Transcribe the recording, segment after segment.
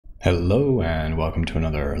Hello and welcome to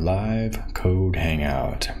another live code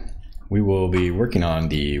hangout. We will be working on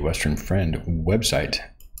the Western Friend website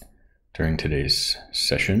during today's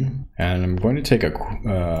session, and I'm going to take a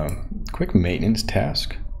quick maintenance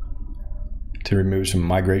task to remove some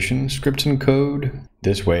migration scripts and code.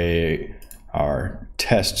 This way our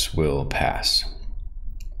tests will pass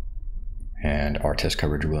and our test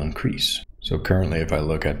coverage will increase. So currently if I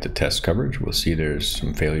look at the test coverage, we'll see there's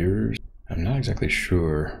some failures. I'm not exactly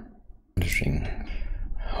sure. Interesting.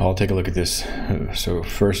 I'll take a look at this. So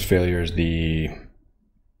first failure is the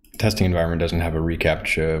testing environment doesn't have a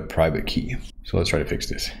reCAPTCHA private key. So let's try to fix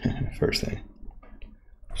this first thing.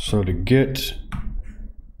 So to get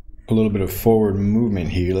a little bit of forward movement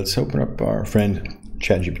here, let's open up our friend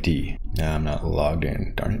ChatGPT. Now I'm not logged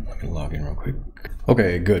in. Darn it. Let me log in real quick.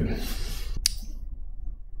 Okay, good.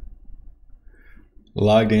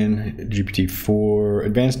 Logged in GPT-4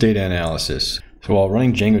 advanced data analysis. So while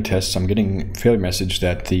running Django tests, I'm getting a failure message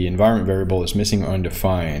that the environment variable is missing or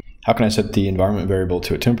undefined. How can I set the environment variable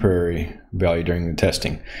to a temporary value during the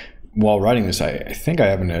testing? While writing this, I think I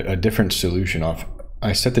have a different solution off.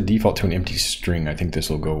 I set the default to an empty string. I think this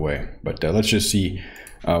will go away, but let's just see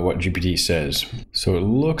what GPT says. So it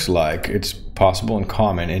looks like it's possible and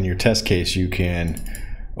common in your test case you can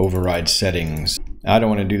override settings. I don't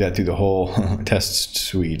want to do that through the whole test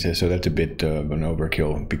suite, so that's a bit of an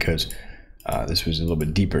overkill because this was a little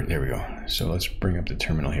bit deeper. There we go. So let's bring up the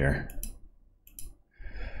terminal here.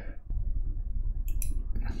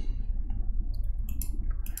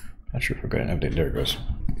 Not sure if we're going to update. There it goes.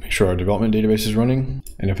 Make sure our development database is running.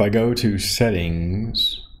 And if I go to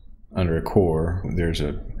settings under a core, there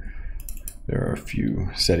are a few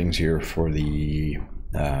settings here for the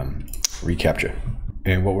reCAPTCHA.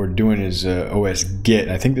 And what we're doing is OS get.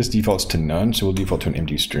 I think this defaults to none, so we'll default to an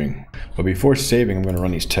empty string. But before saving, I'm going to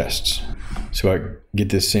run these tests. So I get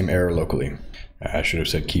this same error locally. I should have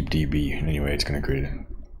said keep DB. Anyway, it's going to create a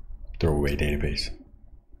throwaway database.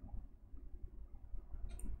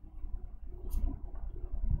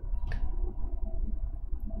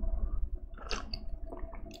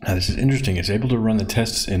 Now this is interesting. It's able to run the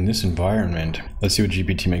tests in this environment. Let's see what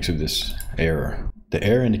GPT makes of this error. The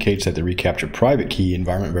error indicates that the reCAPTCHA private key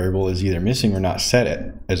environment variable is either missing or not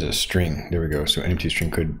set as a string. There we go. So an empty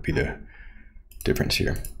string could be the difference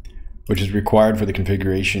here, which is required for the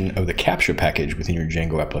configuration of the CAPTCHA package within your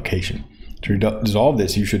Django application. To resolve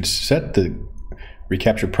this, you should set the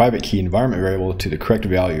reCAPTCHA private key environment variable to the correct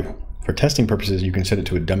value. For testing purposes, you can set it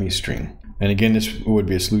to a dummy string. And again, this would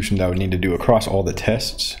be a solution that I would need to do across all the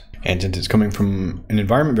tests. And since it's coming from an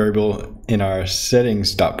environment variable in our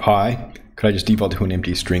settings.py, could I just default to an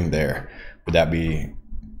empty string there? Would that be,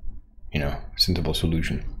 a sensible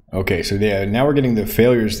solution? Okay, so yeah, now we're getting the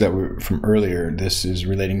failures that were from earlier. This is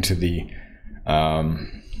relating to the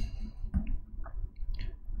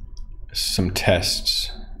some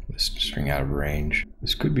tests. This string out of range.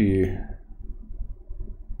 This could be.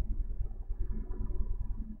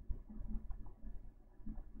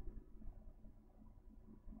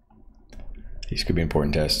 These could be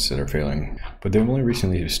important tests that are failing, but they've only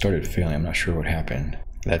recently started failing. I'm not sure what happened.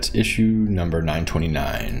 That's issue number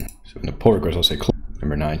 929. So in the pull request, I'll say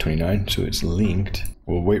number 929, so it's linked.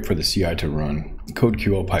 We'll wait for the CI to run. The code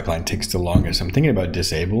QL pipeline takes the longest. I'm thinking about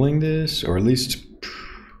disabling this, or at least it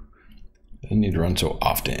doesn't need to run so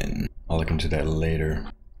often. I'll look into that later.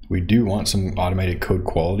 We do want some automated code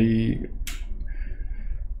quality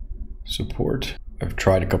support. I've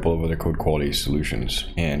tried a couple of other code quality solutions,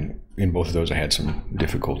 and in both of those I had some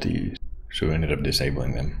difficulties, so I ended up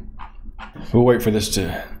disabling them. We'll wait for this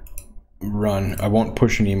to run. I won't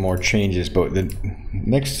push any more changes, but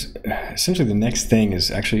essentially the next thing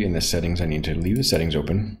is actually in the settings. I need to leave the settings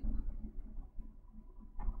open.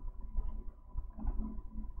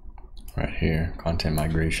 Right here, content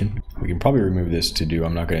migration. We can probably remove this to do,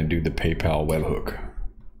 I'm not going to do the PayPal webhook.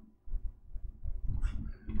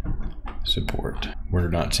 Support. We're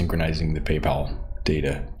not synchronizing the PayPal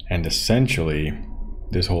data, and essentially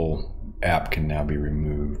this whole app can now be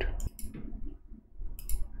removed.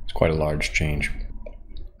 It's quite a large change.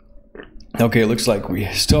 Okay, it looks like we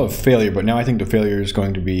still have failure, but now I think the failure is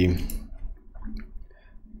going to be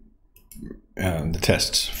the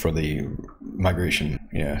tests for the migration.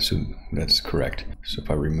 Yeah, so that's correct. So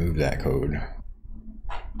if I remove that code,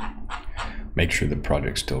 make sure the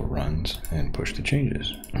project still runs, and push the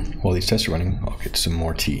changes. While these tests are running, I'll get some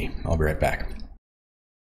more tea. I'll be right back.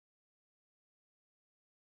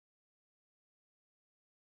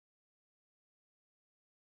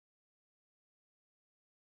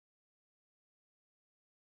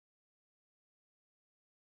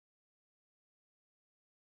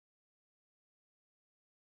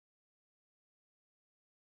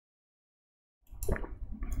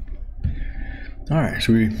 All right,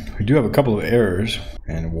 so we do have a couple of errors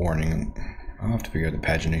and a warning. I'll have to figure out the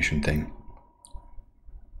pagination thing.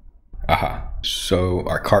 Aha, so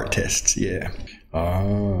our cart tests, yeah.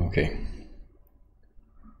 Oh, okay.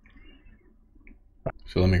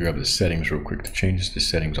 So let me grab the settings real quick. To change the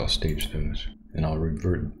settings, I'll stage those. And I'll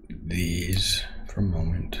revert these for a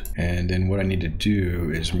moment. And then what I need to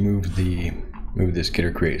do is move this get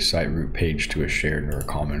or create site root page to a shared or a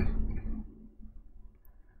common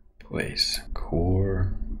place.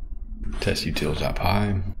 Core, test utils up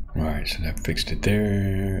high. All right, so that fixed it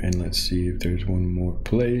there. And let's see if there's one more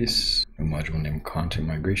place. A module named content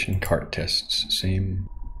migration, cart tests, same.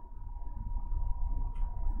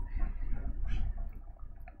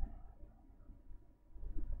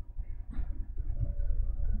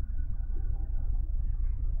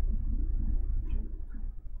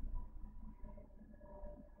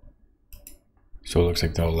 So it looks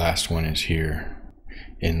like the last one is here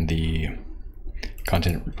in the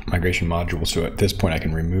content migration module. So at this point I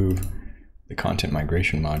can remove the content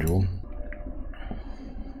migration module.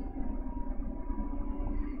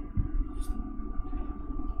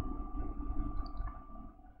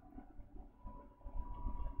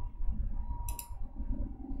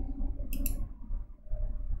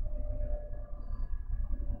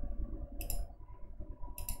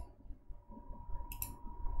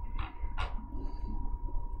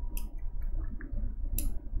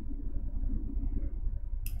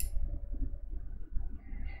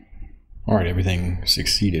 All right, everything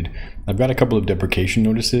succeeded. I've got a couple of deprecation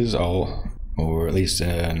notices, or at least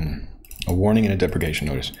a warning and a deprecation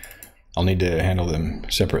notice. I'll need to handle them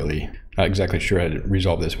separately. Not exactly sure how to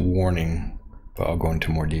resolve this warning, but I'll go into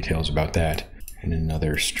more details about that in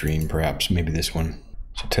another stream, perhaps, maybe this one.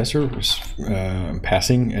 So tester was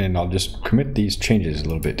passing, and I'll just commit these changes a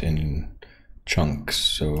little bit in chunks.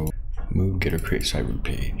 So move, get or create site root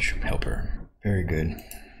page, helper. Very good.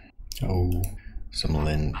 Oh, some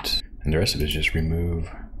lint. And the rest of it is just remove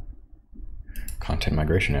content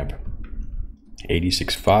migration app.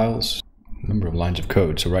 86 files, number of lines of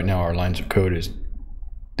code. So right now our lines of code is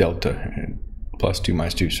delta, plus 2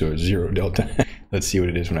 minus 2, so 0 delta. Let's see what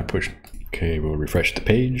it is when I push. Okay, we'll refresh the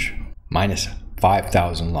page. Minus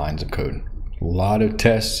 5,000 lines of code. A lot of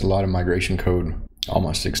tests, a lot of migration code,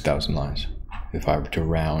 almost 6,000 lines. If I were to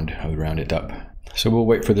round, I would round it up. So we'll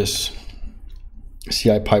wait for this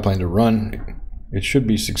CI pipeline to run. It should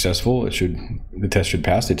be successful. The test should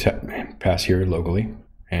pass. It pass here locally,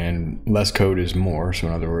 and less code is more. So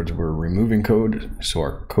in other words, we're removing code, so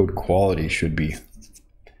our code quality should be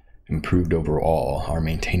improved overall. Our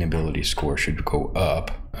maintainability score should go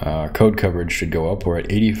up. Code coverage should go up. We're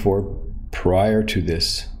at 84 prior to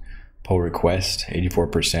this pull request,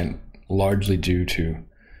 84%, largely due to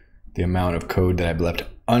the amount of code that I've left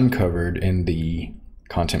uncovered in the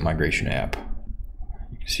content migration app.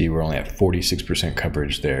 See, we're only at 46%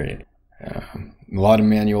 coverage there. A lot of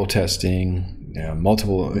manual testing,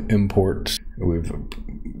 multiple imports. We've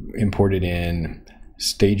imported in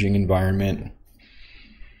staging environment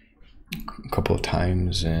a couple of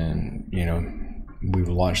times, and we've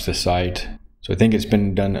launched the site. So I think it's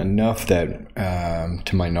been done enough that,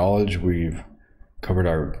 to my knowledge, we've covered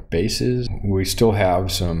our bases. We still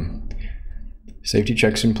have some safety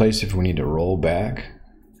checks in place if we need to roll back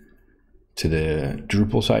to the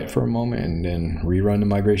Drupal site for a moment and then rerun the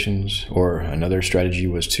migrations. Or another strategy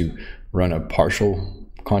was to run a partial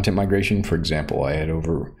content migration. For example, I had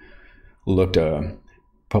overlooked a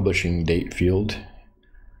publishing date field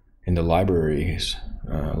in the library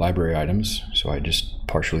items, so I just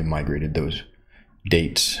partially migrated those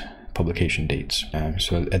dates, publication dates.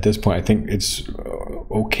 So at this point, I think it's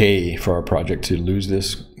okay for our project to lose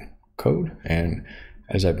this code. And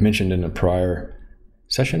as I've mentioned in a prior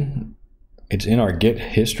session, it's in our Git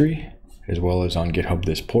history as well as on GitHub,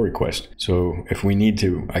 this pull request. So if we need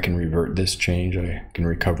to, I can revert this change. I can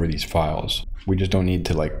recover these files. We just don't need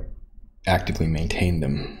to actively maintain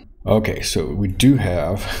them. Okay, so we do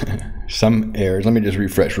have some errors. Let me just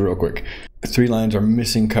refresh real quick. 3 lines are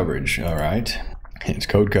missing coverage. All right, it's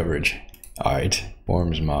code coverage. All right,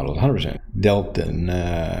 forms models 100%. Delta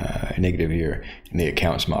negative here in the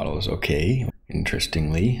accounts models. Okay,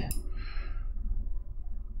 interestingly.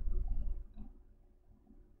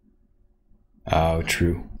 Oh,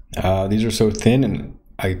 true. These are so thin, and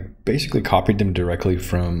I basically copied them directly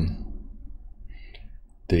from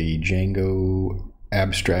the Django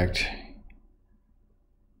abstract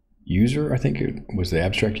user. I think it was the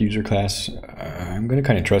abstract user class. I'm going to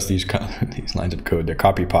kind of trust these lines of code. They're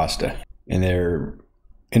copy pasta, and they're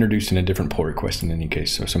introduced in a different pull request in any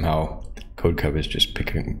case. So somehow code cov is just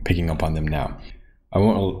picking up on them now. I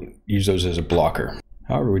won't use those as a blocker.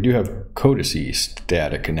 However, we do have codice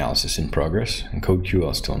static analysis in progress and code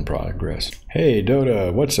QL still in progress. Hey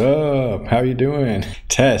Dota, what's up? How you doing?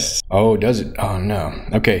 Tests. Oh, does it? Oh no.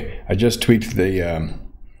 Okay, I just tweaked the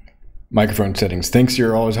microphone settings. Thanks,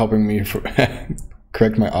 you're always helping me for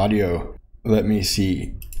correct my audio. Let me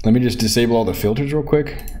see. Let me just disable all the filters real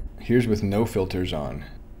quick. Here's with no filters on.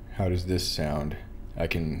 How does this sound? I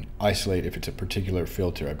can isolate if it's a particular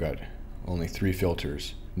filter. I've got only 3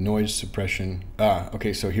 filters. Noise suppression.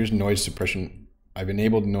 Okay, so here's noise suppression. I've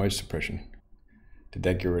enabled noise suppression. Did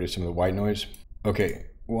that get rid of some of the white noise? Okay,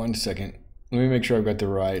 1 second. Let me make sure I've got the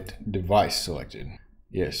right device selected.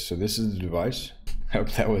 Yes, so this is the device. I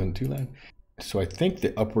hope that wasn't too loud. So I think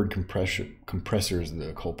the upward compressor is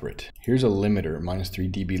the culprit. Here's a limiter, -3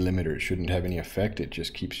 dB limiter. It shouldn't have any effect. It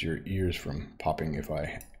just keeps your ears from popping if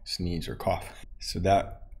I sneeze or cough. So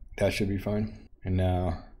that should be fine. And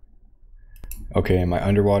now, okay, am I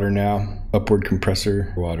underwater now? Upward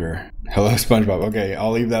compressor, water. Hello, SpongeBob. Okay,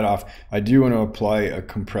 I'll leave that off. I do want to apply a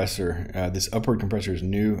compressor. This upward compressor is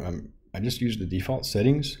new. I just use the default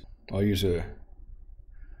settings. I'll use a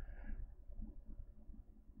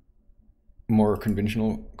more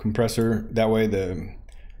conventional compressor. That way the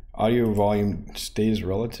audio volume stays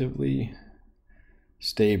relatively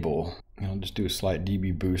stable. I'll just do a slight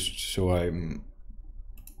dB boost so I'm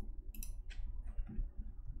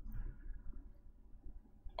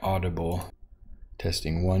audible.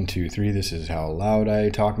 Testing 1 2 3. This is how loud I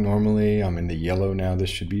talk normally. I'm in the yellow now. This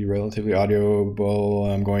should be relatively audible.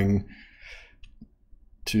 I'm going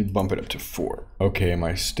to bump it up to 4. Okay, am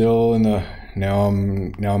I still in the now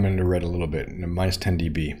I'm in the red a little bit, -10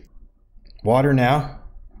 dB. Water now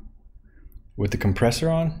with the compressor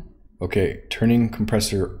on. Okay, turning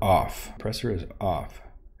compressor off. Compressor is off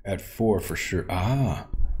at 4 for sure.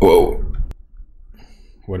 Whoa.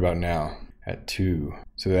 What about now? At 2.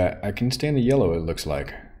 So that I can stay in the yellow, it looks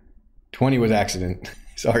like. 20 was accident.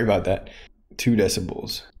 Sorry about that. 2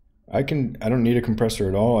 decibels. I don't need a compressor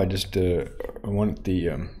at all. I just I want the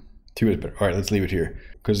 2 is better. All right, let's leave it here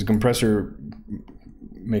because the compressor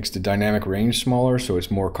makes the dynamic range smaller, so it's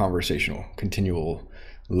more conversational, continual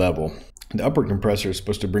level. The upward compressor is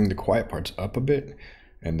supposed to bring the quiet parts up a bit,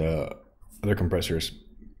 and the other compressor is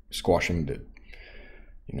squashing the,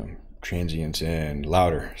 transients and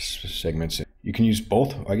louder segments. You can use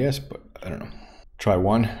both, I guess, but I don't know. Try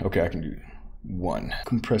 1. Okay, I can do 1.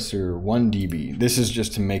 Compressor 1 dB. This is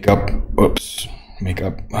just to make up.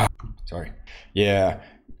 Sorry. Yeah.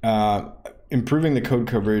 Improving the code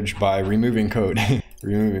coverage by removing code,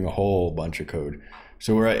 removing a whole bunch of code.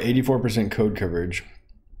 So we're at 84% code coverage.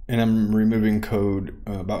 And I'm removing code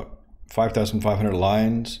about 5,500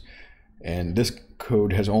 lines, and this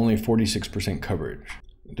code has only 46% coverage.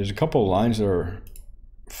 There's a couple of lines that are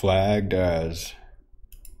flagged as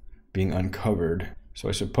being uncovered. So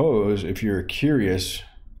I suppose if you're curious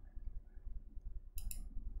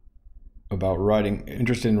about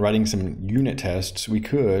interested in writing some unit tests, we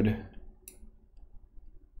could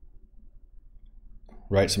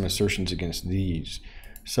write some assertions against these.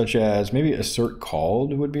 Such as maybe assert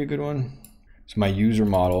called would be a good one. So my user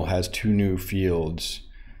model has 2 new fields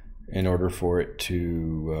in order for it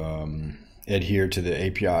to adhere to the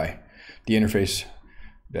API, the interface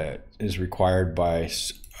that is required by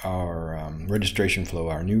our registration flow.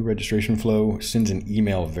 Our new registration flow sends an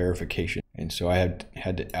email verification. And so I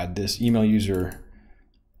had to add this email user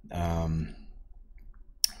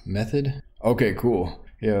method. Okay, cool.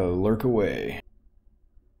 Yeah, lurk away.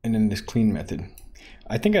 And then this clean method.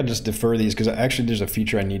 I think I'll just defer these because actually there's a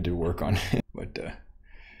feature I need to work on. But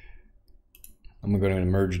I'm going to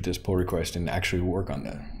merge this pull request and actually work on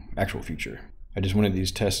the actual feature. I just wanted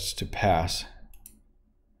these tests to pass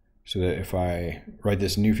so that if I write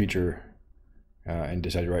this new feature and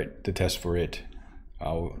decide to write the test for it,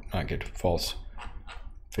 I'll not get false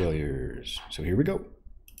failures. So here we go.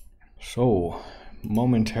 So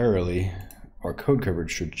momentarily our code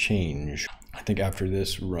coverage should change. I think after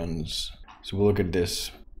this runs. So we'll look at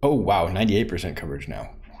this. Oh wow, 98% coverage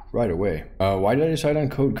now, right away. Why did I decide on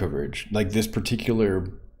code coverage? Like this particular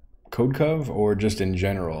code cov or just in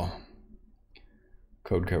general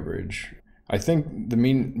code coverage? I think the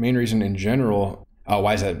main reason in general,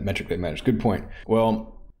 why is that metric that matters? Good point.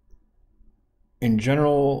 Well, in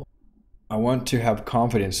general, I want to have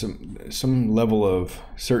confidence, some level of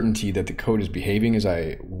certainty that the code is behaving as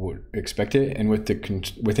I would expect it and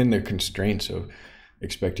within the constraints of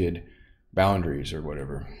expected boundaries or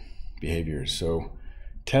whatever behaviors. So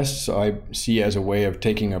tests I see as a way of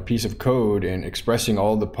taking a piece of code and expressing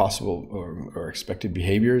all the possible or expected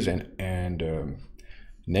behaviors and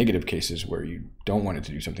negative cases where you don't want it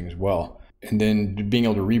to do something as well, and then being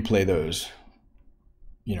able to replay those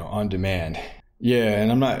on demand. Yeah,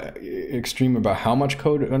 and I'm not extreme about how much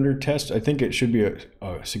code under test. I think it should be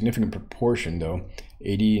a significant proportion though,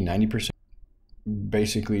 80, 90%,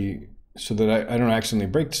 basically, so that I don't accidentally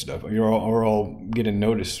break stuff. Or I'll get a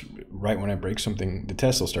notice right when I break something, the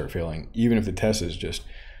test will start failing, even if the test is just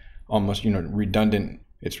almost, redundant.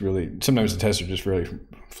 It's really, sometimes the tests are just really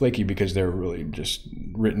flaky because they're really just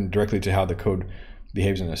written directly to how the code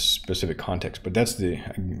behaves in a specific context. But that's the,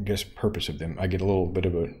 I guess, purpose of them. I get a little bit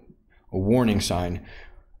of a warning sign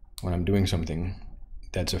when I'm doing something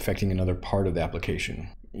that's affecting another part of the application.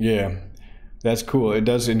 Yeah, that's cool. It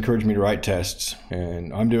does encourage me to write tests,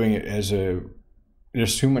 and I'm doing it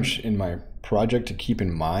there's too much in my project to keep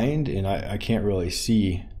in mind, and I can't really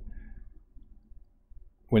see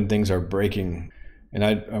when things are breaking. And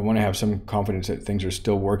I want to have some confidence that things are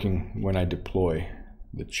still working when I deploy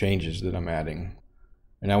the changes that I'm adding.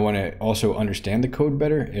 And I want to also understand the code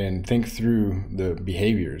better and think through the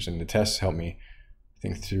behaviors, and the tests help me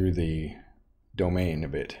think through the domain a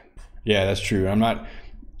bit. Yeah, that's true. I'm not,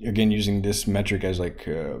 again, using this metric as like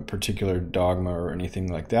a particular dogma or anything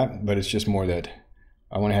like that, but it's just more that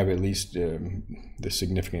I want to have at least the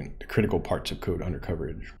significant, critical parts of code under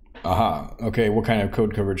coverage. Aha, okay, what kind of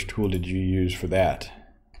code coverage tool did you use for that?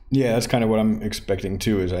 Yeah, that's kind of what I'm expecting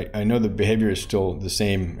too, is I know the behavior is still the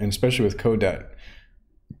same, and especially with code that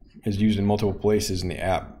is used in multiple places in the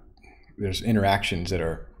app, there's interactions that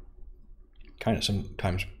are kind of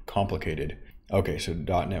sometimes complicated. Okay, so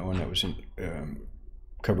 .NET one, that was a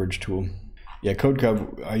coverage tool. Yeah,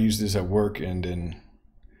 CodeCub, I use this at work and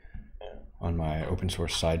on my open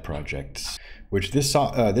source side projects, which this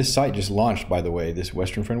site just launched, by the way. This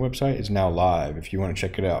Western Friend website is now live. If you want to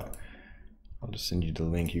check it out, I'll just send you the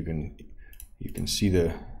link. You can see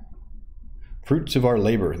the fruits of our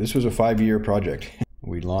labor. This was a 5-year project.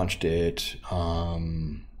 We launched it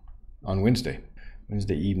on Wednesday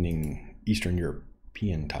evening, Eastern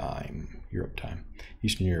European time,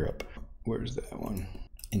 Eastern Europe. Where's that one?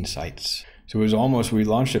 Insights. So it was we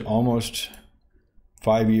launched it almost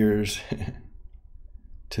 5 years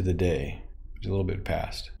to the day. It was a little bit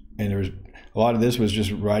past. And there was a lot of this was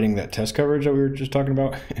just writing that test coverage that we were just talking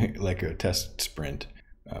about, like a test sprint,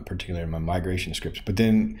 particularly in my migration scripts. But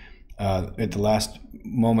then at the last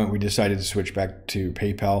moment, we decided to switch back to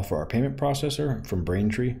PayPal for our payment processor from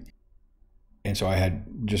Braintree. And so I had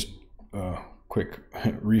just a quick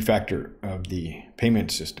refactor of the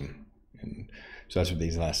payment system. And so that's what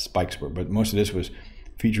these last spikes were. But most of this was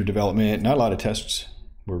feature development. Not a lot of tests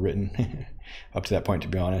were written up to that point, to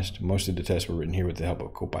be honest. Most of the tests were written here with the help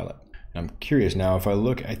of Copilot. And I'm curious now, if I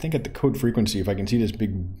look, I think at the code frequency, if I can see this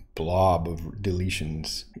big blob of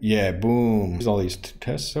deletions. Yeah, boom. There's all these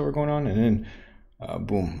tests that were going on, and then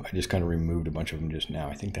boom, I just kind of removed a bunch of them just now.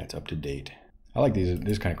 I think that's up to date. I like these.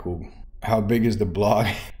 This is kind of cool. How big is the blog?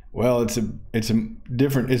 Well, it's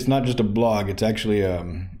not just a blog. It's actually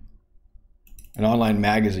an online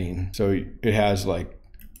magazine. So it has like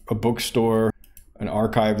a bookstore, an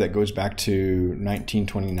archive that goes back to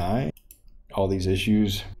 1929, all these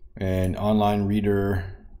issues, an online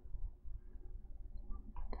reader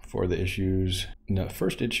for the issues. In the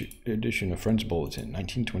first edition of Friends Bulletin,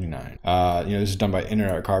 1929. This is done by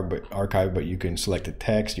Internet Archive, but you can select the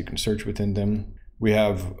text, you can search within them. We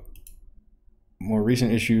have more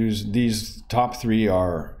recent issues. These top 3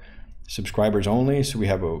 are subscribers only, so we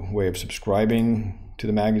have a way of subscribing to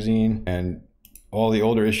the magazine, and all the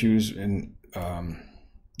older issues, and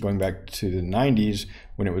going back to the 90s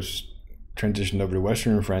when it was transitioned over to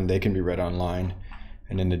Western Friend, they can be read online.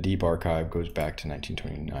 And then the deep archive goes back to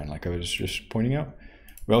 1929, like I was just pointing out.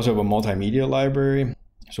 We also have a multimedia library,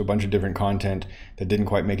 so a bunch of different content that didn't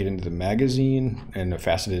quite make it into the magazine, and a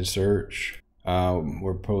faceted search.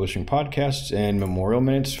 We're publishing podcasts and memorial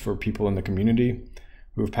minutes for people in the community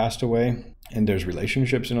who have passed away. And there's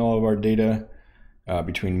relationships in all of our data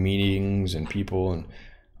between meetings and people and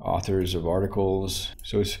authors of articles.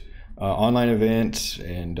 So it's online events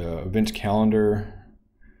and events calendar,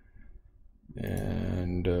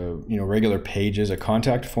 and regular pages, a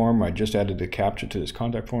contact form. I just added the CAPTCHA to this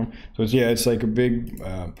contact form. So it's like a big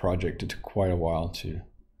project. It took quite a while to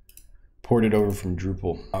port it over from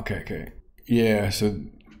Drupal. Okay. Yeah, so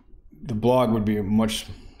the blog would be a much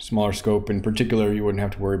smaller scope. In particular, you wouldn't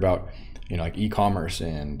have to worry about like e-commerce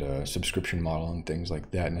and subscription model and things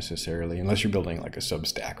like that necessarily, unless you're building like a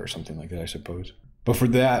Substack or something like that, I suppose. But for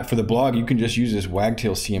the blog, you can just use this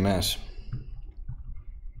Wagtail CMS.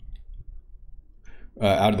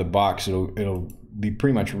 Out of the box, it'll be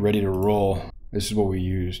pretty much ready to roll. This is what we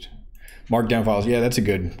used. Markdown files, yeah, that's a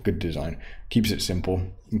good design. Keeps it simple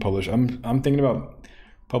and publish. I'm thinking about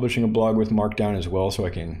publishing a blog with Markdown as well, so I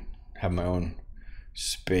can have my own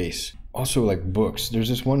space. Also like books. There's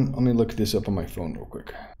this one, let me look this up on my phone real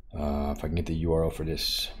quick. If I can get the URL for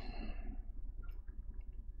this.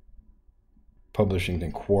 Publishing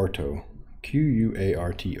thing, Quarto.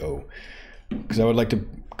 Quarto. Because I would like to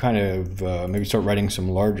kind of maybe start writing some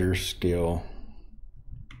larger scale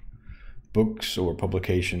books or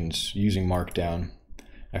publications using Markdown.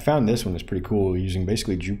 I found this one is pretty cool, using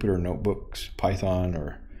basically Jupyter notebooks, Python,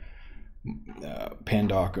 or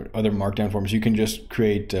Pandoc, or other Markdown forms. You can just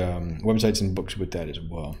create websites and books with that as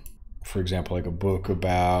well. For example, like a book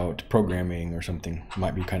about programming or something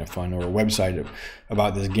might be kind of fun, or a website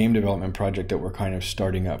about this game development project that we're kind of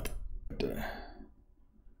starting up.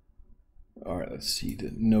 All right, let's see,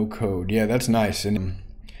 the no code. Yeah, that's nice. And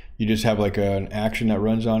you just have like an action that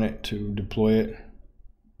runs on it to deploy it.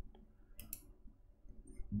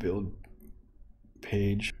 Build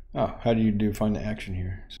page. Oh, how do you find the action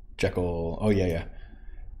here? Jekyll. Oh, yeah.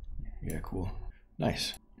 Yeah, cool.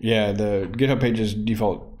 Nice. Yeah, the GitHub page's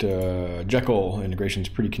default Jekyll integration is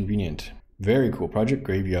pretty convenient. Very cool. Project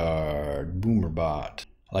Graveyard, Boomerbot.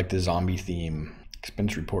 I like the zombie theme.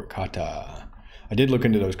 Expense report kata. I did look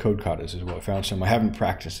into those code katas as well. I found some. I haven't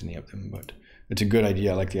practiced any of them, but it's a good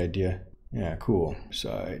idea. I like the idea. Yeah, cool.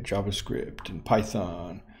 Site, JavaScript, and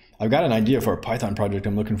Python. I've got an idea for a Python project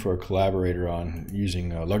I'm looking for a collaborator on using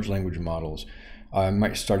large language models. I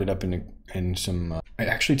might start it up in some,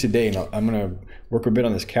 actually today, and I'm gonna work a bit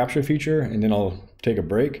on this CAPTCHA feature, and then I'll take a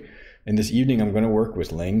break. And this evening I'm gonna work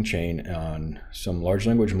with LangChain on some large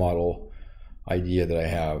language model idea that I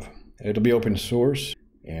have. It'll be open source,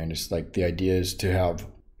 and it's like the idea is to have,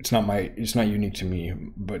 it's not unique to me,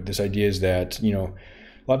 but this idea is that, you know,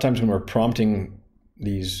 a lot of times when we're prompting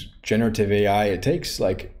these generative AI, it takes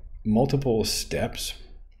like multiple steps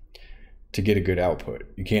to get a good output.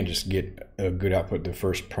 You can't just get a good output the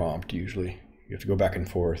first prompt usually. You have to go back and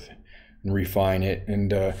forth and refine it,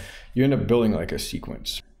 and you end up building like a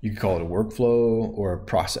sequence. You could call it a workflow or a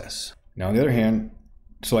process. Now on the other hand,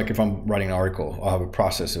 so like if I'm writing an article, I'll have a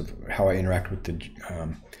process of how I interact with the,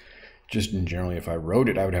 just in generally if I wrote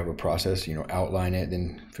it, I would have a process, you know, outline it,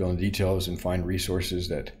 then fill in details and find resources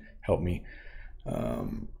that help me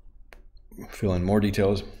fill in more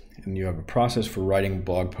details. And you have a process for writing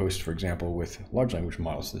blog posts, for example, with large language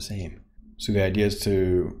models, the same. So the idea is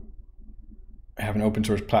to have an open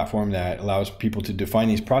source platform that allows people to define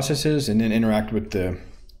these processes and then interact with the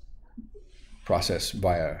process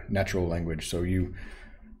via natural language. So you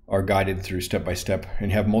are guided through step by step,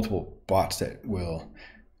 and have multiple bots that will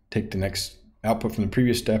take the next output from the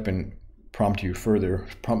previous step and prompt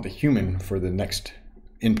the human for the next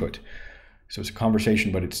input. So it's a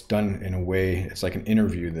conversation, but it's done in a way, it's like an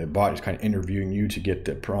interview. The bot is kind of interviewing you to get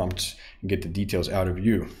the prompts and get the details out of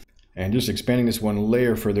you. And just expanding this one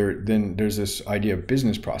layer further, then there's this idea of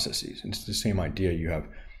business processes. And it's the same idea. You have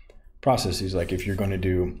processes, like if you're going to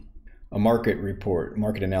do a market report,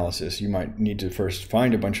 market analysis, you might need to first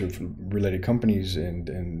find a bunch of related companies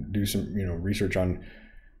and do some, you know, research on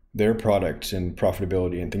their products and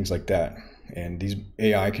profitability and things like that. And these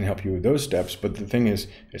AI can help you with those steps, but the thing is,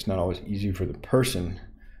 it's not always easy for the person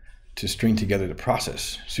to string together the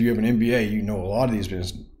process. So you have an MBA, you know a lot of these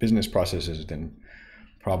business processes then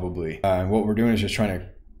probably. And what we're doing is just trying to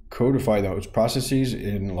codify those processes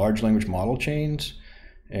in large language model chains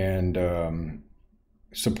and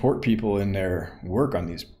support people in their work on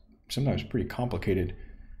these sometimes pretty complicated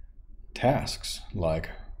tasks, like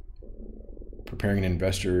preparing an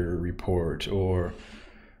investor report or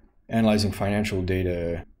analyzing financial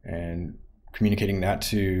data and communicating that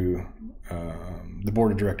to the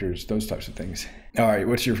board of directors, those types of things. All right,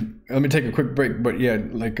 let me take a quick break, but yeah,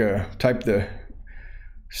 like type the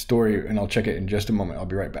story and I'll check it in just a moment. I'll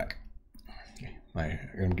be right back. Okay.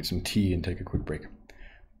 I'm gonna get some tea and take a quick break.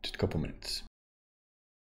 Just a couple minutes.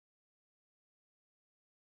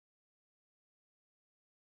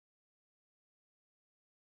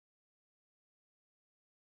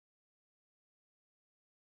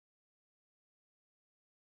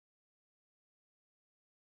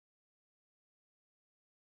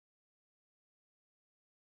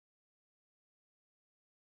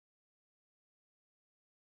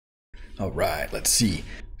 All right, let's see.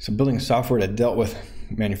 So building software that dealt with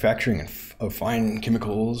manufacturing of fine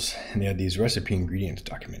chemicals, and they had these recipe ingredients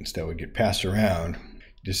documents that would get passed around.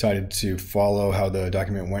 Decided to follow how the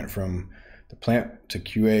document went from the plant to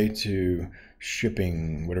QA to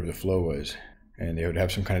shipping, whatever the flow was. And they would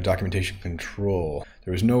have some kind of documentation control.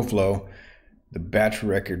 There was no flow. The batch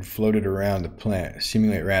record floated around the plant,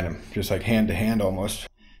 seemingly at random, just like hand to hand almost.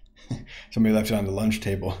 Somebody left it on the lunch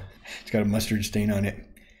table. It's got a mustard stain on it.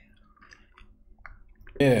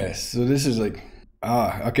 Yeah, so this is like,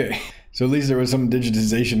 okay. So at least there was some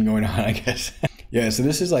digitization going on, I guess. Yeah, so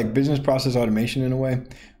this is like business process automation in a way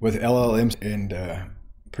with LLMs, and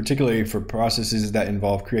particularly for processes that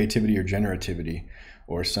involve creativity or generativity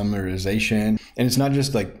or summarization. And it's not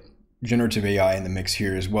just like generative AI in the mix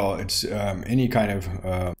here as well. It's any kind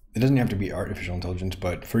of, it doesn't have to be artificial intelligence,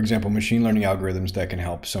 but for example, machine learning algorithms that can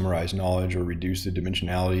help summarize knowledge or reduce the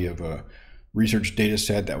dimensionality of a research data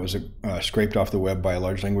set that was scraped off the web by a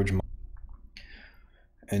large language model.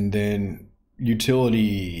 And then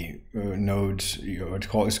utility nodes,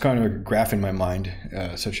 it's kind of a graph in my mind,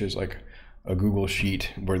 such as like a Google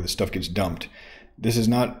sheet where the stuff gets dumped. This is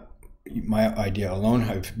not my idea alone.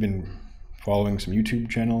 I've been following some YouTube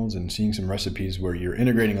channels and seeing some recipes where you're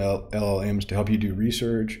integrating LLMs to help you do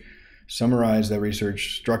research, summarize that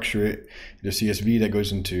research, structure it into CSV that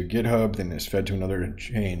goes into GitHub, then is fed to another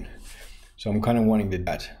chain. So I'm kind of wanting to do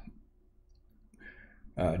that.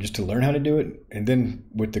 Just to learn how to do it, and then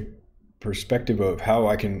with the perspective of how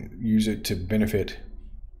I can use it to benefit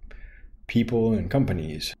people and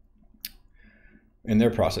companies in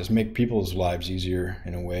their process, make people's lives easier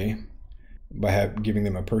in a way by giving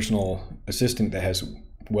them a personal assistant that has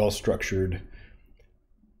well-structured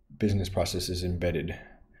business processes embedded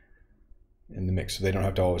in the mix, so they don't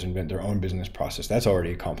have to always invent their own business process. That's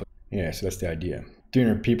already complex. Yeah, so that's the idea.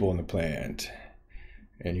 300 people in the plant,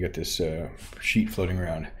 and you got this sheet floating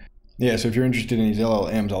around. Yeah, so if you're interested in these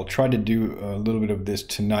LLMs, I'll try to do a little bit of this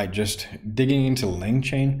tonight, just digging into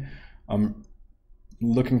LangChain. I'm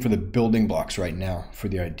looking for the building blocks right now for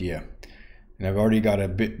the idea. And I've already got a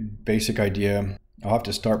basic idea. I'll have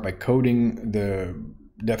to start by coding the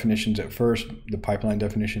definitions at first, the pipeline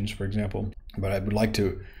definitions, for example. But I would like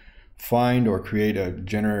to find or create a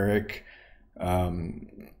generic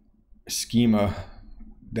schema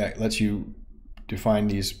that lets you define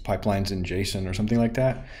these pipelines in JSON or something like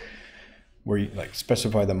that, where you like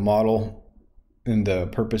specify the model and the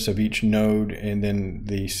purpose of each node, and then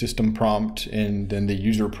the system prompt, and then the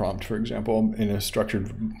user prompt, for example, in a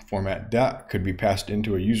structured format that could be passed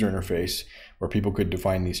into a user interface where people could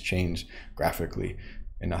define these chains graphically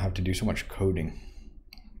and not have to do so much coding.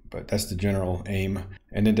 But that's the general aim.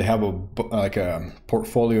 And then to have a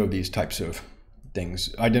portfolio of these types of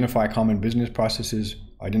things, identify common business processes,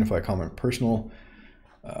 identify common personal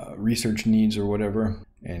research needs or whatever,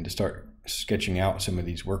 and to start sketching out some of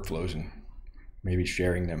these workflows and maybe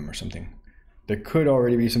sharing them or something. There could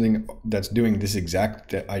already be something that's doing this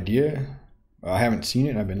exact idea. I haven't seen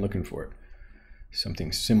it. I've been looking for it.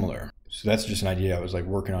 Something similar. So that's just an idea I was like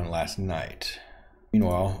working on last night.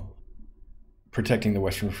 Meanwhile, protecting the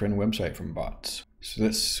Western Friend website from bots. So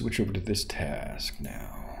let's switch over to this task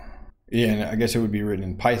now. Yeah, and I guess it would be written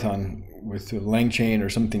in Python with LangChain or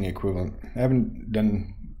something equivalent. I haven't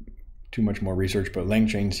done too much more research, but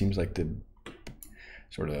LangChain seems like the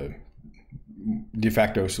sort of de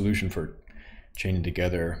facto solution for chaining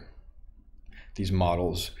together these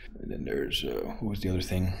models. And then there's, what was the other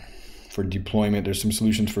thing? For deployment, there's some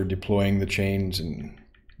solutions for deploying the chains and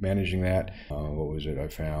managing that. What was it I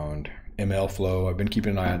found? MLflow. I've been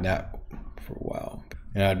keeping an eye on that for a while.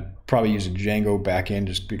 And I'd probably use a Django backend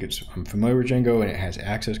just because I'm familiar with Django and it has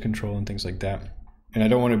access control and things like that. And I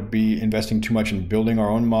don't want to be investing too much in building our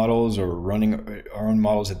own models or running our own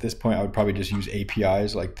models at this point. I would probably just use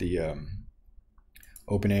APIs like the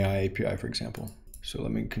OpenAI API, for example. So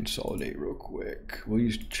let me consolidate real quick. We'll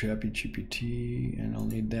use ChatGPT, and I'll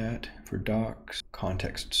need that for docs.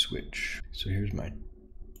 Context switch. So here's my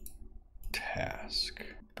task.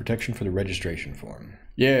 Protection for the registration form.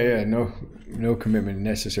 Yeah, no commitment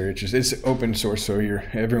necessary. It's open source, so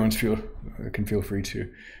everyone's can feel free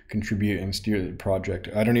to contribute and steer the project.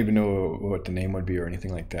 I don't even know what the name would be or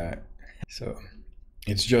anything like that. So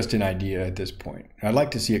it's just an idea at this point. I'd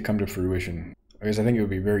like to see it come to fruition, because I think it would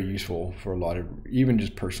be very useful for a lot of even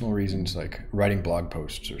just personal reasons, like writing blog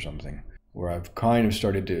posts or something, where I've kind of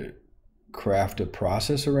started to craft a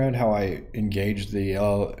process around how I engage the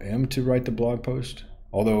LLM to write the blog post.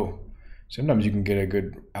 Although sometimes you can get a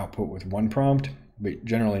good output with one prompt, but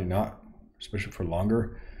generally not, especially for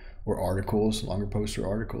longer posts or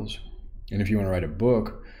articles. And if you want to write a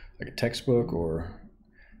book, like a textbook or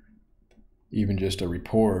even just a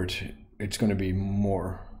report, it's going to be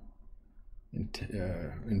more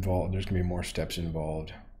involved. There's going to be more steps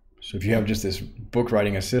involved. So if you have just this book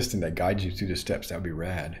writing assistant that guides you through the steps, that would be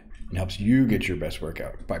rad. And helps you get your best work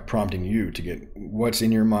out by prompting you to get what's in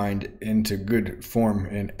your mind into good form,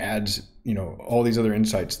 and adds, all these other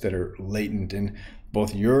insights that are latent in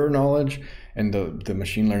both your knowledge and the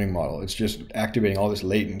machine learning model. It's just activating all this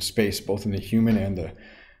latent space, both in the human and the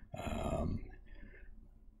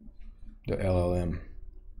LLM,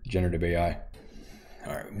 generative AI.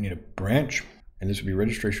 All right, we need a branch, and this would be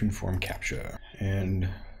registration form CAPTCHA. And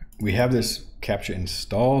we have this CAPTCHA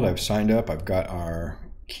installed. I've signed up. I've got our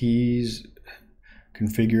keys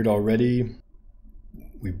configured already.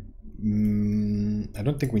 I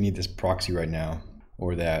don't think we need this proxy right now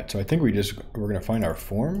or that. So I think we're going to find our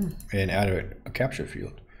form and add a CAPTCHA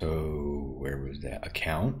field. So where was that?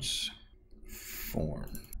 Accounts, form.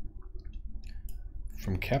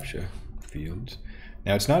 From CAPTCHA fields.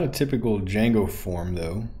 Now it's not a typical Django form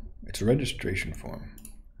though. It's a registration form,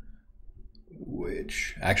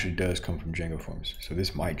 which actually does come from Django forms. So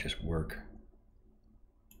this might just work.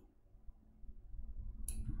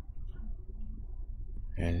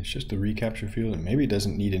 And it's just the reCAPTCHA field, and maybe it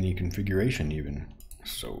doesn't need any configuration even.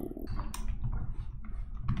 So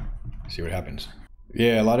see what happens.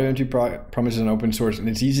 Yeah, a lot of empty promises in open source, and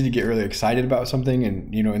it's easy to get really excited about something,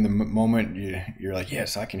 and you know, in the moment you're like,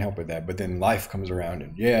 yes, I can help with that. But then life comes around,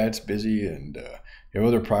 and yeah, it's busy, and you have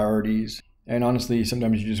other priorities. And honestly,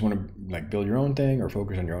 sometimes you just want to like build your own thing or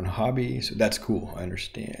focus on your own hobby. So that's cool. I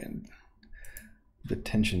understand the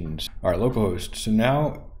tensions. All right, localhost. So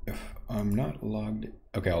now if I'm not logged,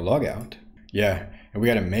 okay, I'll log out. Yeah, and we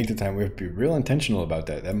got to make the time. We have to be real intentional about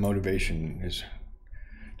that. That motivation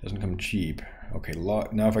doesn't come cheap. Okay,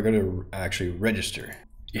 now if I go to actually register,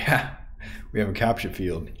 yeah, we have a CAPTCHA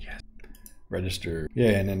field. Yes, register.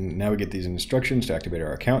 Yeah, and then now we get these instructions to activate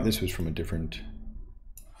our account. This was from a different.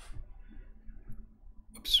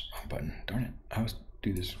 Oops, wrong button. Darn it. I always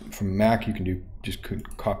do this from Mac. You can do just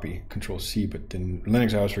copy Control-C, but then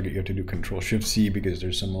Linux I always forget you have to do Control-Shift-C because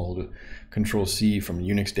there's some old Control-C from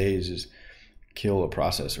Unix days is kill a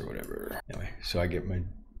process or whatever. Anyway, so I get my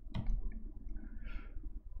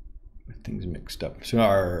things mixed up. So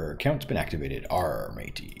our account's been activated,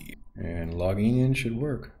 matey. And logging in should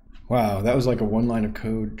work. Wow, that was like a one line of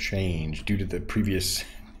code change due to the previous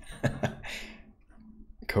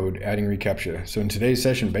code adding reCAPTCHA. So in today's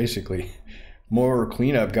session, basically, more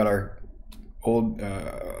cleanup, got our old,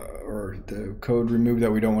 or the code removed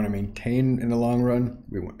that we don't want to maintain in the long run.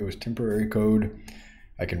 It was temporary code.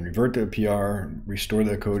 I can revert to a PR, restore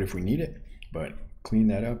the code if we need it, but clean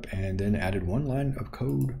that up, and then added one line of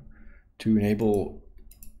code to enable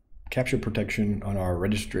CAPTCHA protection on our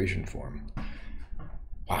registration form.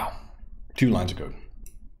 Wow, 2 lines of code,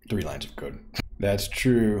 3 lines of code. That's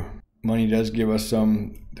true. Money does give us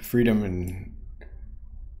some freedom and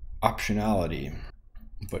optionality,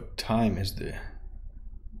 but time is the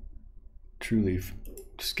truly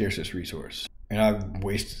scarcest resource. And I've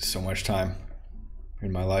wasted so much time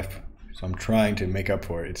in my life, so I'm trying to make up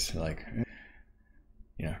for it. It's like,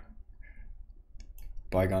 you know,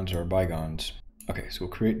 bygones are bygones. Okay, so we'll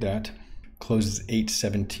create that. Closes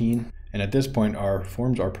 8:17, and at this point our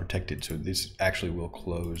forms are protected, so this actually will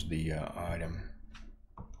close the item.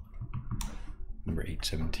 Number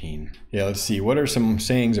 8:17. Yeah, let's see. What are some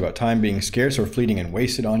sayings about time being scarce or fleeting and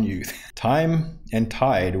wasted on youth? Time and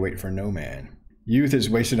tide wait for no man. Youth is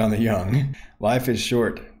wasted on the young. Life is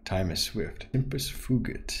short. Time is swift. Tempus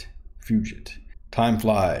fugit. Time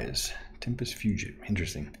flies. Tempus fugit.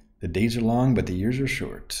 Interesting. The days are long, but the years are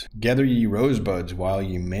short. Gather ye rosebuds while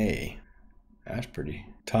ye may. That's pretty.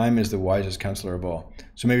 Time is the wisest counselor of all.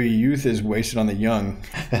 So maybe youth is wasted on the young.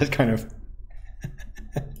 That's kind of...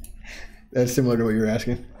 That's similar to what you were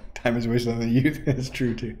asking. Time is wasted on the youth. That's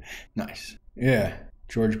true too. Nice. Yeah.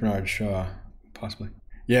 George Bernard Shaw, possibly.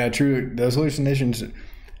 Yeah, true. Those hallucinations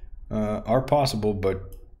are possible,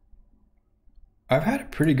 but I've had a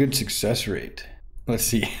pretty good success rate. Let's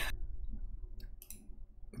see.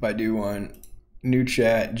 If I do one, new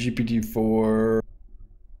chat, GPT-4,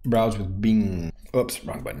 browse with Bing. Oops,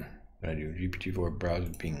 wrong button. What did I do? GPT-4, browse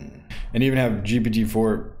with Bing. And even have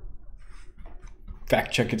GPT-4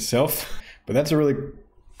 fact check itself. But that's a really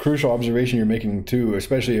crucial observation you're making too,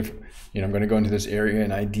 especially if, you know, I'm going to go into this area,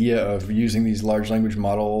 an idea of using these large language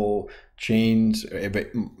model chains,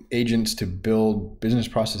 agents to build business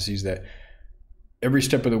processes that every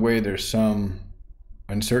step of the way there's some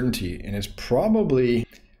uncertainty, and it's probably,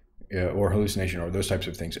 or hallucination or those types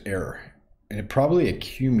of things, error. And it probably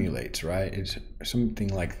accumulates, right? It's something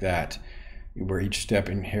like that, where each step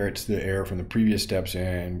inherits the error from the previous steps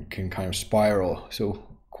and can kind of spiral. So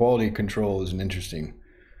quality control is an interesting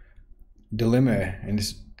dilemma, and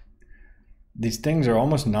these things are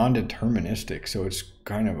almost non-deterministic, so it's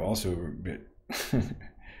kind of also a bit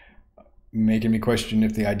making me question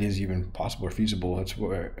if the idea is even possible or feasible. That's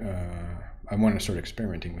what I want to start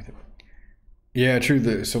experimenting with it. Yeah,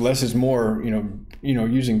 true. So less is more, you know,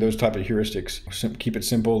 using those type of heuristics, keep it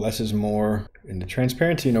simple, less is more. And the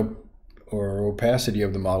transparency, or opacity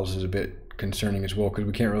of the models is a bit concerning as well, because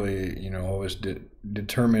we can't really, always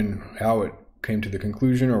determine how it came to the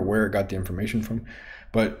conclusion or where it got the information from.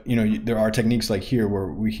 But you know, there are techniques like here where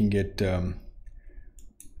we can get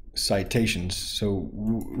citations. So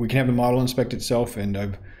we can have the model inspect itself, and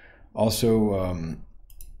I've also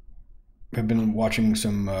have been watching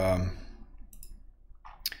some.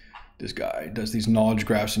 This guy does these knowledge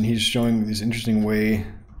graphs, and he's showing this interesting way.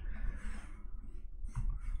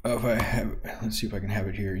 If I have, let's see if I can have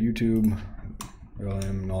it here. YouTube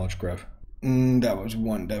LM knowledge graph. That was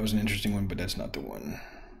one. That was an interesting one, but that's not the one.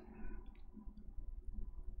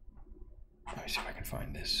 Let me see if I can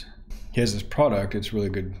find this. He has this product. It's really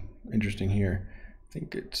good, interesting here. I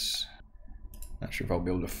think it's. Not sure if I'll be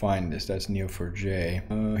able to find this. That's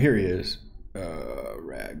Neo4j. Here he is.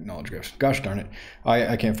 Rag knowledge graphs. Gosh darn it,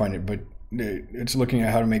 I can't find it, but it's looking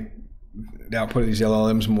at how to make the output of these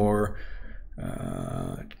LLMs more.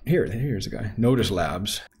 Here's the guy. Notice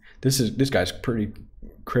Labs. This guy's pretty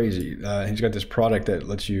crazy. He's got this product that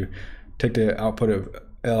lets you take the output of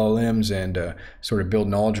LLMs and sort of build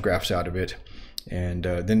knowledge graphs out of it, and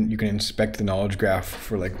then you can inspect the knowledge graph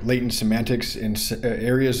for like latent semantics in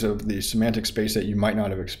areas of the semantic space that you might not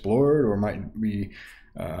have explored or might be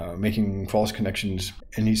making false connections.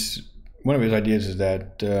 And one of his ideas is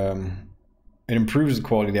that it improves the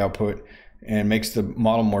quality of the output and makes the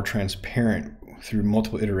model more transparent through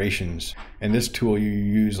multiple iterations. And this tool you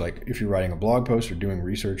use like if you're writing a blog post or doing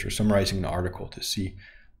research or summarizing an article to see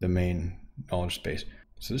the main knowledge space.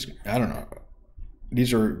 So this, I don't know,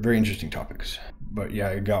 these are very interesting topics, but yeah,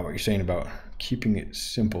 I got what you're saying about keeping it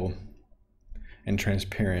simple and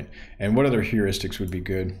transparent. And what other heuristics would be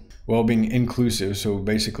good? Well, being inclusive, so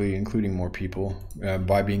basically including more people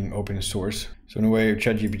by being open source. So in a way,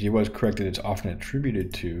 ChatGPT was correct that it's often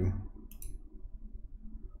attributed to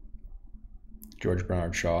George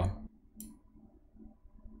Bernard Shaw.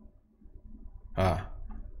 Okay,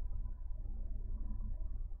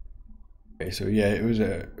 so yeah, it was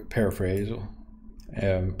a paraphrase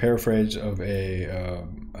of a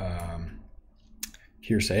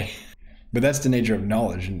hearsay. But that's the nature of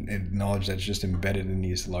knowledge, and knowledge that's just embedded in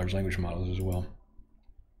these large language models as well.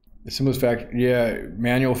 The simplest fact, yeah,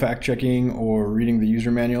 manual fact checking or reading the user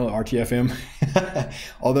manual, RTFM.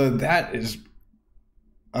 Although that is,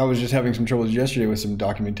 I was just having some troubles yesterday with some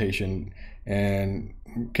documentation and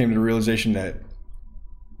came to the realization that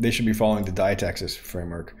they should be following the diataxis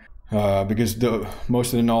framework because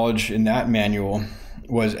most of the knowledge in that manual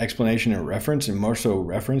was explanation and reference, and more so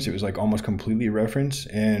reference. It was like almost completely reference.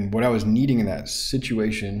 And what I was needing in that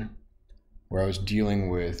situation where I was dealing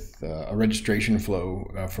with a registration flow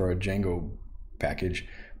for a Django package,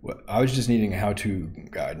 I was just needing a how-to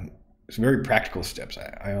guide. It's very practical steps.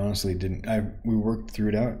 I honestly didn't, we worked through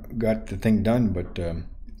it out, got the thing done, but a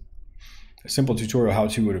simple tutorial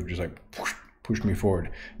how-to would have just like pushed me forward.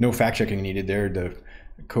 No fact checking needed there. The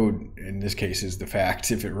code in this case is the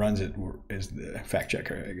fact. If it runs, it is the fact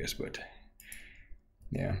checker, I guess. But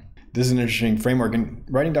yeah, this is an interesting framework, and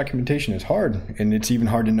writing documentation is hard, and it's even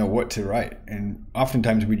hard to know what to write. And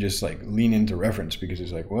oftentimes we just like lean into reference because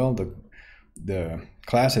it's like, well, the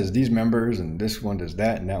class has these members and this one does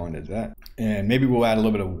that and that one does that, and maybe we'll add a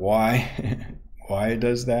little bit of why it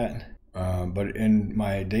does that. But in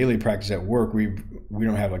my daily practice at work, we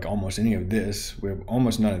don't have like almost any of this. We have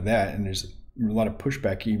almost none of that, and there's a lot of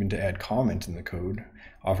pushback even to add comments in the code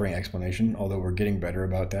offering explanation, although we're getting better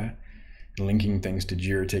about that, linking things to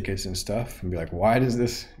Jira tickets and stuff, and be like, why does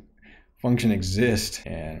this function exist,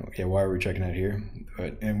 and yeah, why are we checking it here?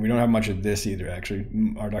 And we don't have much of this either. Actually,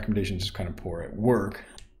 our documentation is kind of poor at work,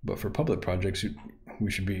 but for public projects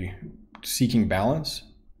we should be seeking balance,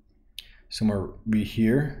 somewhere be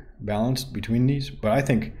here, balanced between these. But I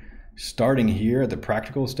think starting here at the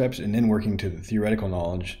practical steps and then working to the theoretical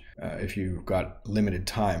knowledge, if you've got limited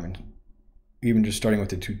time, and even just starting with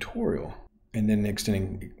the tutorial and then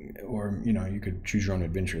extending, or you could choose your own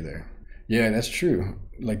adventure there. Yeah, that's true.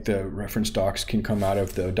 Like the reference docs can come out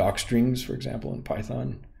of the doc strings, for example, in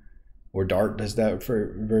Python, or Dart does that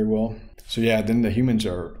very well. So yeah, then the humans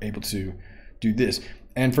are able to do this.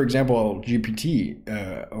 And for example,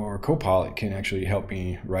 GPT or Copilot can actually help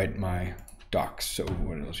me write my docs. So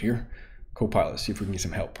what else here? Copilot, see if we can get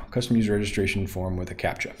some help. Custom user registration form with a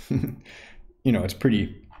CAPTCHA. It's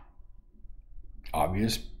pretty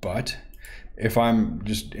obvious, but if I'm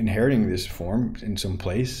just inheriting this form in some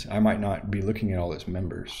place, I might not be looking at all its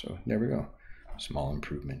members. So there we go. Small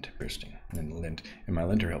improvement. Interesting. And then lint. And my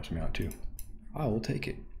linter helps me out too. I will take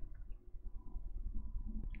it.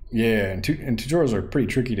 Yeah, and tutorials are pretty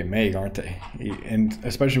tricky to make, aren't they? And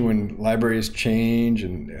especially when libraries change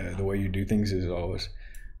and the way you do things is always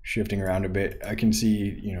shifting around a bit. I can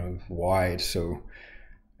see, why it's so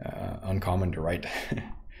uncommon to write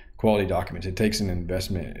quality documents. It takes an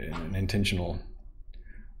investment in an intentional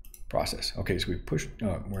process. Okay, so we're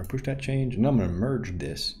gonna push that change, and I'm gonna merge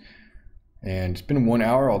this. And it's been 1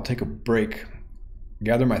 hour. I'll take a break,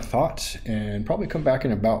 gather my thoughts, and probably come back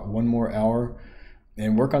in about 1 more hour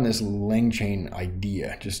and work on this LangChain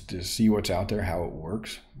idea, just to see what's out there, how it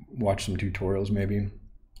works, watch some tutorials maybe,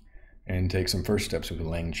 and take some first steps with the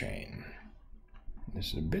LangChain.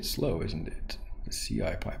 This is a bit slow, isn't it? The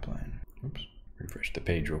CI pipeline. Oops, refresh the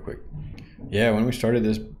page real quick. Yeah, when we started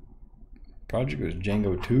this project, it was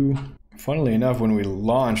Django 2. Funnily enough, when we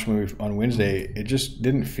launched on Wednesday, it just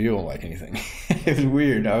didn't feel like anything. It was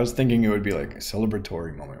weird. I was thinking it would be like a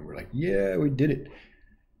celebratory moment. We're like, yeah, we did it.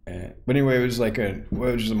 But anyway, it was like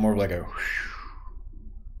more of like a whoosh.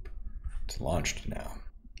 It's launched now.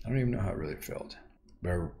 I don't even know how it really felt.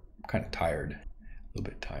 We're kind of tired, a little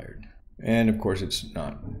bit tired. And of course, it's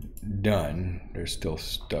not done. There's still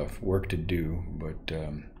work to do, but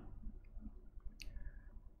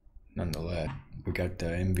nonetheless, we got the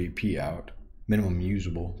MVP out. Minimum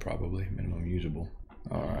usable, probably. Minimum usable.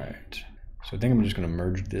 All right. So I think I'm just going to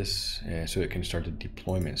merge this so it can start the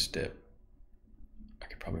deployment step. I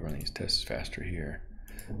could probably run these tests faster here.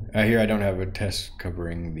 Here I don't have a test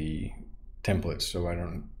covering the templates, so I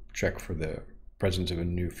don't check for the presence of a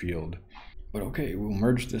new field. But okay, we'll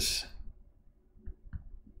merge this.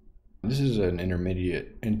 This is an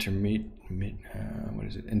intermittent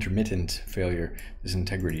failure, this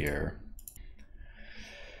integrity error.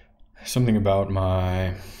 Something about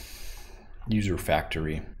my user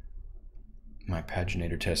factory, my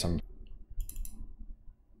paginator test. I'm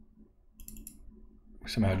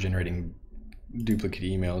somehow generating duplicate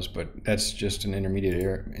emails, but that's just an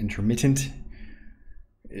intermittent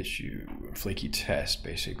issue, flaky test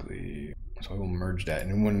basically. So I will merge that,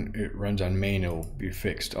 and when it runs on main, it'll be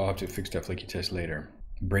fixed. I'll have to fix that flaky test later.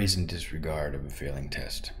 Brazen disregard of a failing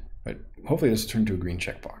test. But hopefully this will turn to a green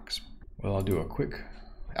checkbox. Well, I'll do a quick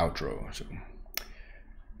outro. So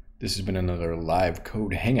this has been another live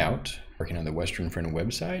code hangout, working on the Western Friend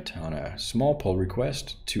website on a small pull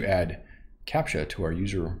request to add CAPTCHA to our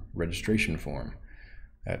user registration form.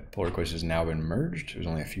 That pull request has now been merged. There's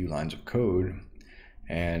only a few lines of code,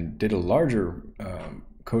 and did a larger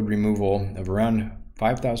code removal of around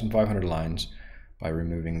 5,500 lines by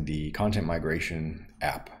removing the content migration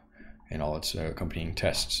app and all its accompanying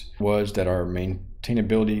tests. Was that our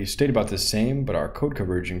maintainability stayed about the same, but our code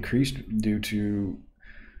coverage increased due to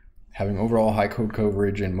having overall high code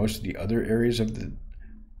coverage in most of the other areas of the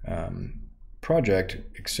project,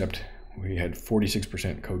 except we had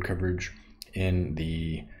 46% code coverage in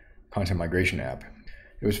the content migration app.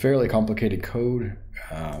 It was fairly complicated code,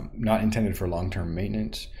 not intended for long-term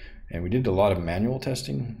maintenance, and we did a lot of manual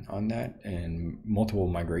testing on that and multiple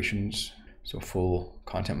migrations, so full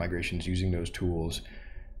content migrations using those tools,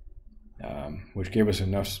 which gave us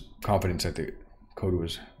enough confidence that the code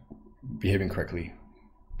was behaving correctly,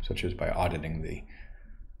 such as by auditing the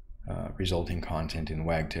resulting content in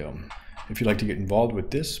Wagtail. If you'd like to get involved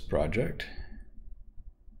with this project,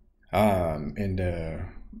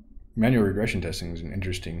 manual regression testing is an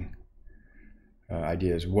interesting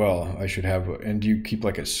idea as well. I should have, and you keep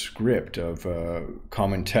like a script of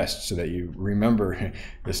common tests so that you remember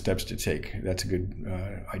the steps to take. That's a good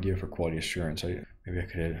idea for quality assurance. Maybe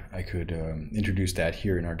I could introduce that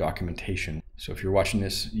here in our documentation. So if you're watching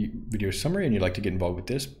this video summary and you'd like to get involved with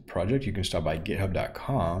this project, you can stop by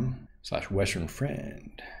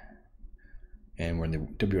github.com/westernfriend. And we're in the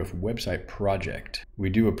WF website project. We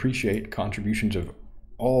do appreciate contributions of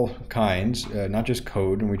all kinds, not just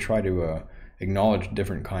code, and we try to acknowledge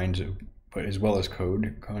different kinds of, but as well as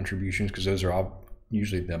code contributions, because those are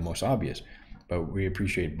usually the most obvious. But we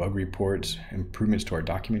appreciate bug reports, improvements to our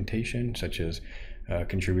documentation, such as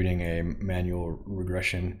contributing a manual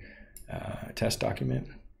regression test document,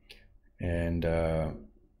 and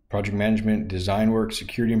project management, design work,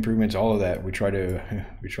 security improvements, all of that. We try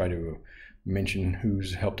to mention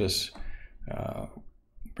who's helped us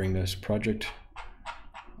bring this project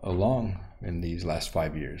along in these last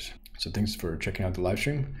 5 years. So thanks for checking out the live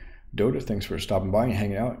stream. Dota, thanks for stopping by and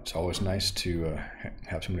hanging out. It's always nice to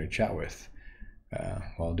have somebody to chat with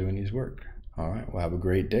while doing these work. All right, well, have a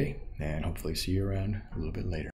great day, and hopefully see you around a little bit later.